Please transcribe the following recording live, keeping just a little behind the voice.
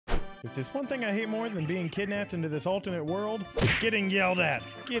If there's one thing I hate more than being kidnapped into this alternate world, it's getting yelled at.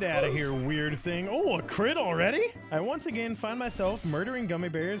 Get out of here, weird thing. Oh, a crit already? I once again find myself murdering gummy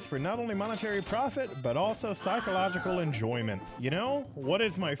bears for not only monetary profit, but also psychological enjoyment. You know, what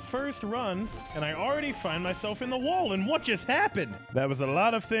is my first run, and I already find myself in the wall, and what just happened? That was a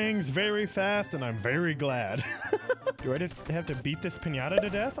lot of things very fast, and I'm very glad. Do I just have to beat this piñata to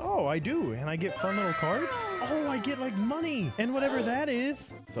death? Oh, I do, and I get fun little cards? Oh, I get like money, and whatever that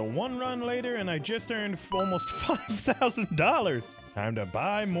is. So one run later, and I just earned almost $5,000. Time to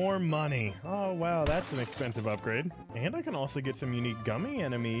buy more money. Oh, wow, that's an expensive upgrade. And I can also get some unique gummy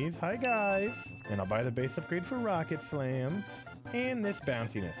enemies. Hi, guys. And I'll buy the base upgrade for Rocket Slam. And this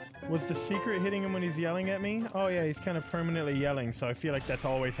bounciness. Was the secret hitting him when he's yelling at me? Oh, yeah, he's kind of permanently yelling, so I feel like that's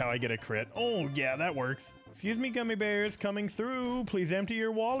always how I get a crit. Oh, yeah, that works. Excuse me, gummy bears, coming through. Please empty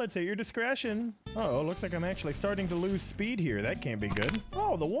your wallets at your discretion. Uh-oh, looks like I'm actually starting to lose speed here. That can't be good.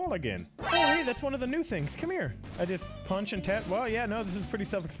 Oh, the wall again. Oh, hey, that's one of the new things. Come here. I just punch and tap. Well, yeah, no, this is pretty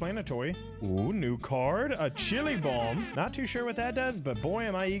self-explanatory. Ooh, new card. A chili bomb. Not too sure what that does, but boy,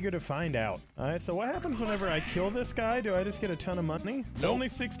 am I eager to find out. All right, so what happens whenever I kill this guy? Do I just get a ton of money? Nope. Only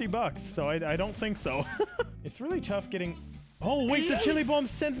 60 bucks, so I don't think so. It's really tough getting... Oh, wait, the chili bomb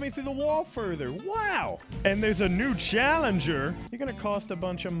sends me through the wall further. Wow. And there's a new challenger. You're gonna cost a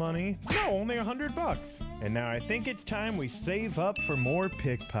bunch of money. No, only 100 bucks. And now I think it's time we save up for more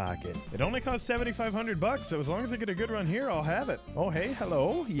pickpocket. It only costs 7,500 bucks, so as long as I get a good run here, I'll have it. Oh, hey,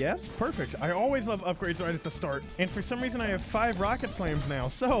 hello. Yes, perfect. I always love upgrades right at the start. And for some reason, I have 5 rocket slams now.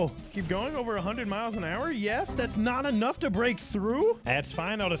 So, keep going over 100 miles an hour? Yes, that's not enough to break through? That's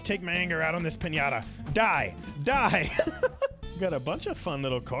fine. I'll just take my anger out on this piñata. Die. Die. Got a bunch of fun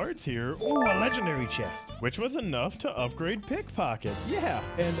little cards here. Ooh, a legendary chest, which was enough to upgrade pickpocket. Yeah,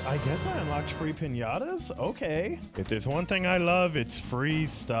 and I guess I unlocked free piñatas? Okay. If there's one thing I love, it's free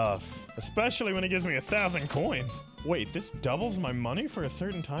stuff. Especially when it gives me 1,000 coins. Wait, this doubles my money for a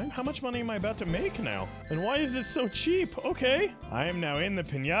certain time? How much money am I about to make now? And why is this so cheap? Okay. I am now in the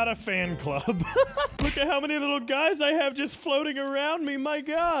piñata fan club. Look at how many little guys I have just floating around me, my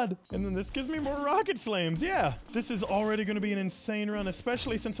god. And then this gives me more rocket slams, yeah. This is already gonna be an insane run,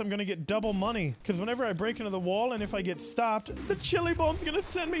 especially since I'm gonna get double money. Because whenever I break into the wall and if I get stopped, the chili bomb's gonna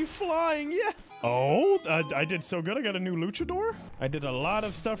send me flying, yeah. Oh, I did so good. I got a new luchador. I did a lot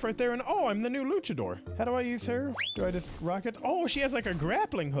of stuff right there, and oh, I'm the new luchador. How do I use her? Do I just rocket? Oh, she has like a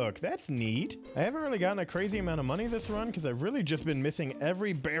grappling hook. That's neat. I haven't really gotten a crazy amount of money this run because I've really just been missing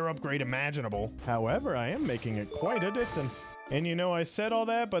every bear upgrade imaginable. However, I am making it quite a distance. And you know, I said all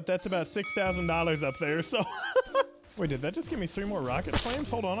that, but that's about $6,000 up there, so... Wait, did that just give me 3 more rocket slams?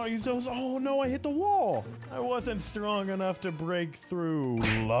 Hold on, I'll use those. Oh no, I hit the wall. I wasn't strong enough to break through.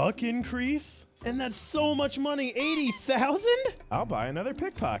 Luck increase? And that's so much money, 80,000? I'll buy another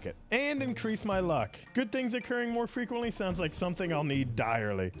pickpocket and increase my luck. Good things occurring more frequently sounds like something I'll need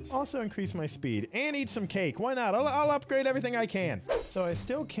direly. Also increase my speed and eat some cake. Why not? I'll upgrade everything I can. So I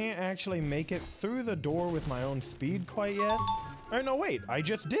still can't actually make it through the door with my own speed quite yet. Or no, wait, I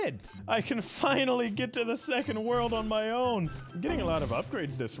just did. I can finally get to the second world on my own. I'm getting a lot of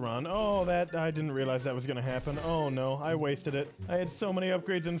upgrades this run. Oh, I didn't realize that was gonna happen. Oh no, I wasted it. I had so many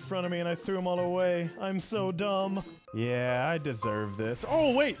upgrades in front of me and I threw them all away. I'm so dumb. Yeah, I deserve this.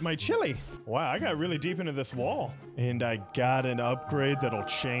 Oh wait, my chili. Wow, I got really deep into this wall. And I got an upgrade that'll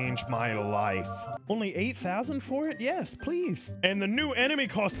change my life. Only 8,000 for it? Yes, please. And the new enemy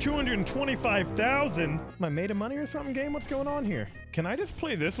costs 225,000. Am I made of money or something, game? What's going on here? Can I just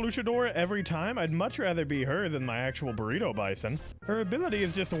play this luchador every time? I'd much rather be her than my actual Burrito Bison. Her ability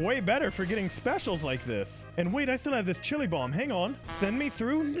is just way better for getting specials like this. And wait, I still have this chili bomb. Hang on. Send me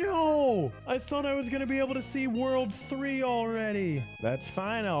through? No! I thought I was gonna be able to see World 3 already. That's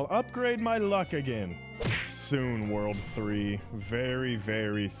fine. I'll upgrade my luck again. Soon, World 3. Very,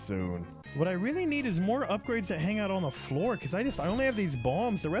 very soon. What I really need is more upgrades that hang out on the floor, because I only have these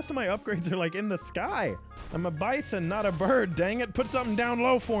bombs. The rest of my upgrades are like in the sky. I'm a bison, not a bird. Dang it. Put something down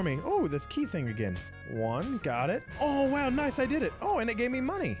low for me. Oh, this key thing again. 1, got it. Oh, wow, nice, I did it. Oh, and it gave me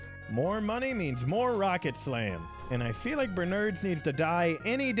money. More money means more rocket slam. And I feel like Bernard's needs to die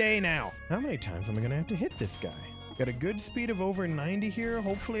any day now. How many times am I gonna have to hit this guy? Got a good speed of over 90 here.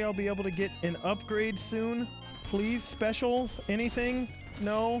 Hopefully I'll be able to get an upgrade soon. Please, special, anything?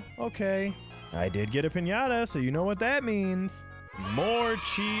 No? Okay. I did get a piñata, so you know what that means. More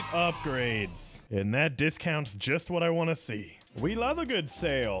cheat upgrades. And that discounts just what I want to see. We love a good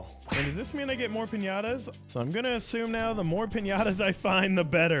sale. And does this mean I get more piñatas? So I'm gonna assume now the more piñatas I find, the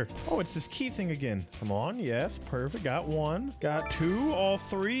better. Oh, it's this key thing again. Come on, yes, perfect. Got one, got two, all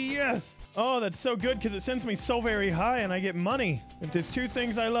three, yes. Oh, that's so good because it sends me so very high and I get money. If there's two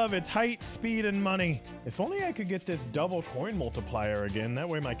things I love, it's height, speed, and money. If only I could get this double coin multiplier again. That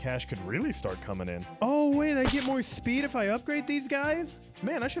way my cash could really start coming in. Oh, wait, I get more speed if I upgrade these guys?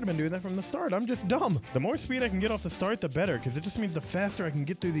 Man, I should have been doing that from the start. I'm just dumb. The more speed I can get off the start, the better, because it just means the faster I can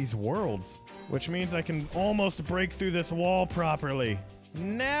get through these worlds, which means I can almost break through this wall properly.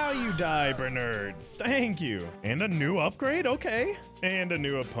 Now you die, nerds. Thank you. And a new upgrade? Okay. And a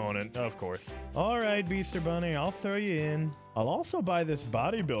new opponent, of course. All right, Beaster Bunny, I'll throw you in. I'll also buy this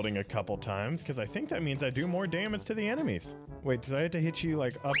bodybuilding a couple times, because I think that means I do more damage to the enemies. Wait, do I have to hit you,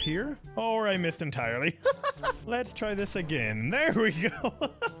 like, up here? Oh, or I missed entirely. Let's try this again. There we go.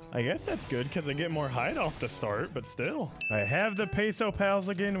 I guess that's good, because I get more height off the start, but still. I have the peso pals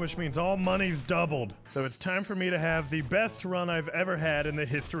again, which means all money's doubled. So it's time for me to have the best run I've ever had in the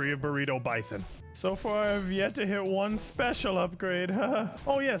history of Burrito Bison. So far, I've yet to hit one special upgrade.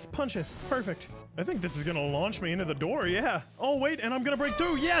 Oh yes, punches. Perfect. I think this is gonna launch me into the door, yeah. Oh wait, and I'm gonna break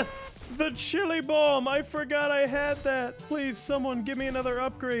through, yes! The chili bomb, I forgot I had that. Please, someone give me another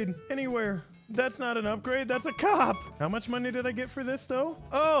upgrade, anywhere. That's not an upgrade, that's a cop. How much money did I get for this though?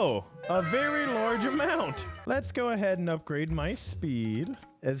 Oh, a very large amount. Let's go ahead and upgrade my speed,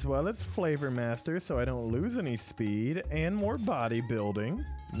 as well as Flavor Master so I don't lose any speed, and more bodybuilding.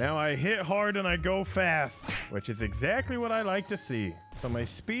 Now I hit hard and I go fast, which is exactly what I like to see. So my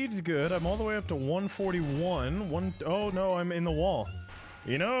speed's good. I'm all the way up to 141. Oh no, I'm in the wall.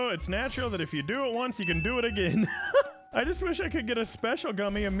 You know, it's natural that if you do it once, you can do it again. I just wish I could get a special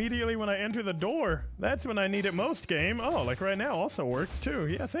gummy immediately when I enter the door. That's when I need it most, game. Oh, like right now also works too.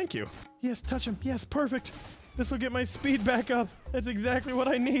 Yeah, thank you. Yes, touch him. Yes, perfect. This will get my speed back up. That's exactly what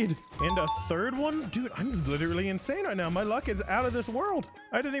I need. And a third one? Dude, I'm literally insane right now. My luck is out of this world.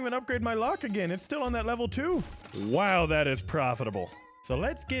 I didn't even upgrade my luck again. It's still on that level 2. Wow, that is profitable. So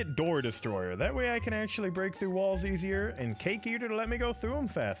let's get Door Destroyer. That way I can actually break through walls easier and Cake Eater to let me go through them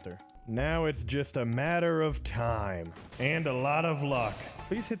faster. Now it's just a matter of time and a lot of luck.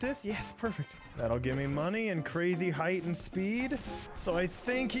 Please hit this. Yes, perfect. That'll give me money and crazy height and speed. So I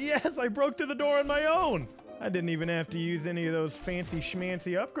think, yes, I broke through the door on my own. I didn't even have to use any of those fancy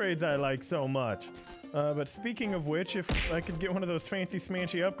schmancy upgrades I like so much. But speaking of which, if I could get one of those fancy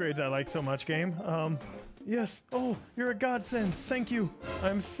schmancy upgrades I like so much, game. Yes. Oh, you're a godsend. Thank you.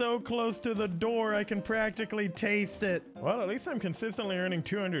 I'm so close to the door, I can practically taste it. Well, at least I'm consistently earning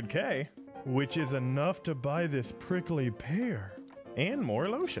 200K, which is enough to buy this prickly pear. And more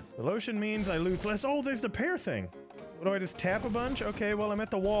lotion. The lotion means I lose less. Oh, there's the pear thing. What do I just tap a bunch? Okay, well, I'm at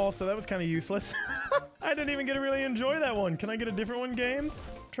the wall, so that was kind of useless. I didn't even get to really enjoy that one. Can I get a different one, game?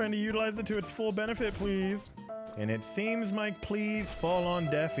 Trying to utilize it to its full benefit, please. And it seems my pleas fall on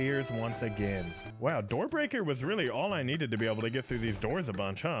deaf ears once again. Wow, Doorbreaker was really all I needed to be able to get through these doors a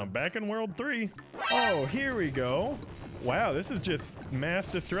bunch, huh? Back in World 3. Oh, here we go. Wow, this is just mass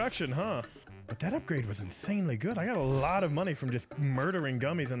destruction, huh? But that upgrade was insanely good. I got a lot of money from just murdering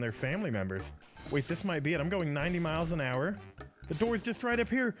gummies and their family members. Wait, this might be it. I'm going 90 miles an hour. The door's just right up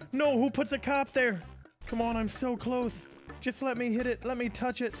here. No, who puts a cop there? Come on, I'm so close. Just let me hit it. Let me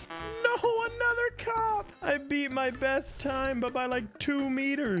touch it. No, another cop. I beat my best time, but by like 2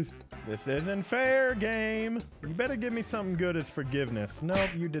 meters. This isn't fair, game. You better give me something good as forgiveness. Nope,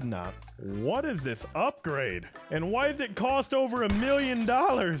 you did not. What is this upgrade? And why does it cost over $1 million?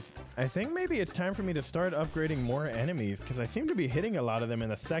 I think maybe it's time for me to start upgrading more enemies, because I seem to be hitting a lot of them in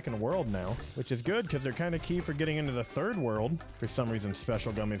the second world now, which is good because they're kind of key for getting into the third world. For some reason,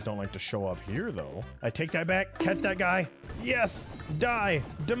 special gummies don't like to show up here, though. I take that back. Catch that guy. Yes! Die!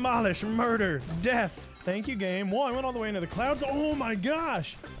 Demolish! Murder! Death! Thank you, game. Whoa, I went all the way into the clouds. Oh my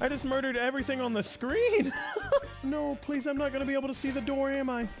gosh! I just murdered everything on the screen! No, please, I'm not gonna be able to see the door, am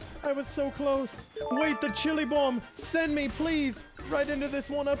I? I was so close. Wait, the chili bomb! Send me, please! Right into this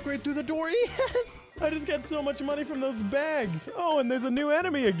one upgrade through the door. Yes! I just got so much money from those bags. Oh, and there's a new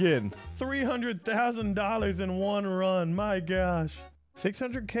enemy again. $300,000 in one run. My gosh.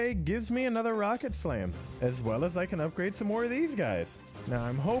 600K gives me another rocket slam, as well as I can upgrade some more of these guys. Now,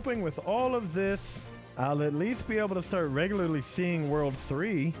 I'm hoping with all of this, I'll at least be able to start regularly seeing World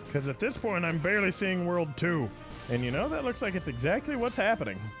 3, because at this point, I'm barely seeing World 2. And you know, that looks like it's exactly what's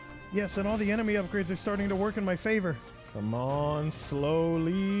happening. Yes, and all the enemy upgrades are starting to work in my favor. Come on,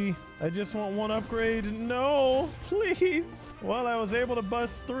 slowly. I just want one upgrade. No, please. Well, I was able to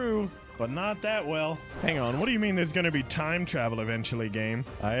bust through, but not that well. Hang on, what do you mean there's gonna be time travel eventually, game?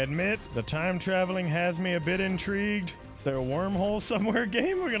 I admit, the time traveling has me a bit intrigued. Is there a wormhole somewhere,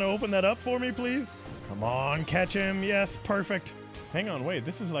 game? We're gonna open that up for me, please? Come on, catch him. Yes, perfect. Hang on, wait,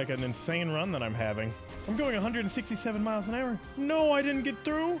 this is like an insane run that I'm having. I'm going 167 miles an hour. No, I didn't get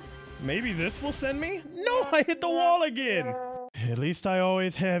through. Maybe this will send me? No, I hit the wall again. At least I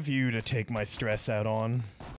always have you to take my stress out on.